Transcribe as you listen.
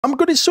I'm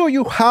going to show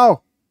you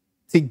how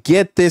to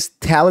get this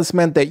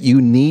talisman that you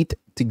need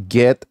to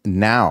get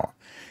now.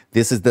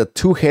 This is the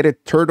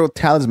Two-Headed Turtle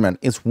Talisman.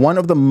 It's one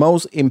of the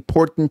most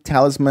important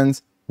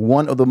talismans,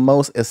 one of the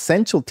most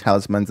essential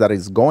talismans that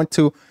is going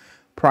to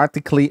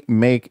practically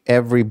make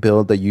every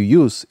build that you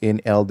use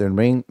in Elden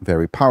Ring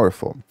very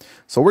powerful.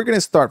 So we're going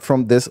to start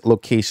from this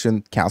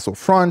location, Castle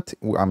Front.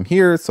 I'm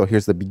here, so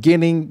here's the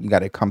beginning. You got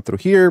to come through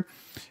here,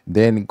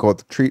 then go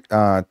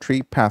to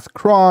tree path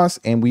cross,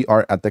 and we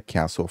are at the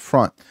castle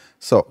front.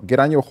 So get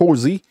on your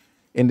horsey,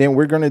 and then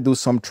we're going to do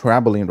some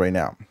traveling right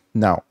now.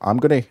 Now, I'm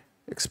going to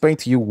explain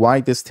to you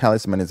why this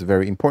talisman is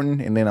very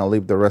important, and then I'll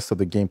leave the rest of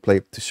the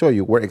gameplay to show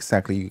you where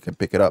exactly you can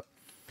pick it up.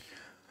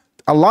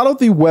 A lot of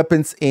the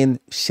weapons in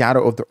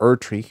Shadow of the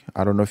Erdtree,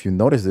 I don't know if you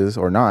notice this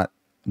or not,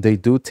 they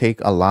do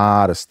take a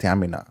lot of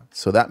stamina.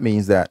 So that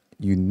means that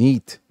you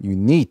need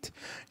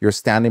your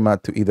stamina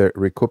to either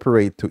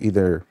recuperate to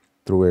either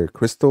through a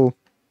crystal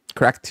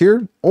cracked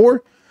tier,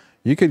 or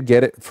you could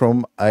get it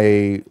from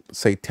a,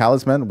 say,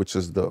 talisman, which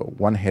is the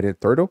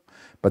one-headed turtle.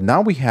 But now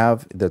we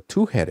have the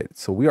two-headed.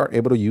 So we are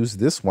able to use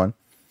this one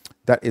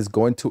that is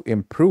going to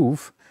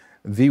improve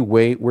the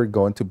way we're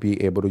going to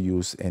be able to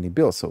use any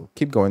build. So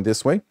keep going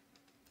this way,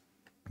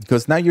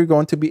 because now you're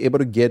going to be able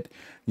to get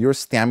your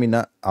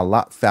stamina a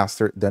lot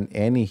faster than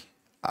any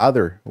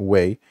other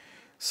way.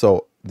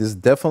 So this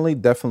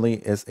definitely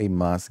is a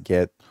must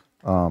get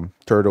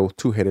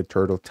two-headed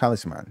turtle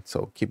talisman.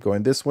 So keep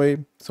going this way.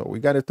 So we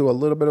got to do a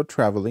little bit of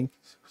traveling.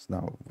 So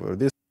now for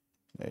this,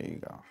 there you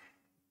go.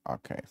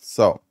 Okay,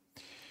 so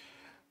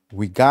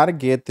we got to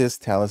get this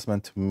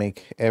talisman to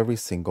make every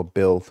single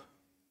build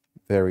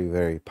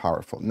very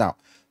powerful. Now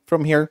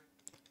from here,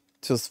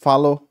 just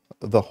follow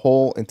the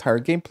whole entire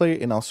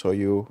gameplay, and I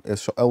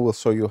will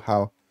show you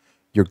how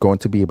you're going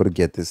to be able to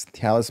get this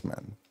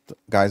talisman.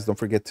 Guys, don't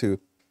forget to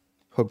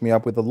hook me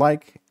up with a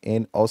like,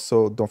 and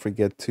also don't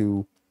forget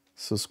to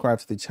subscribe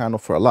to the channel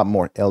for a lot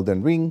more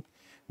Elden Ring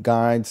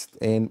guides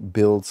and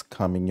builds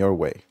coming your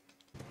way.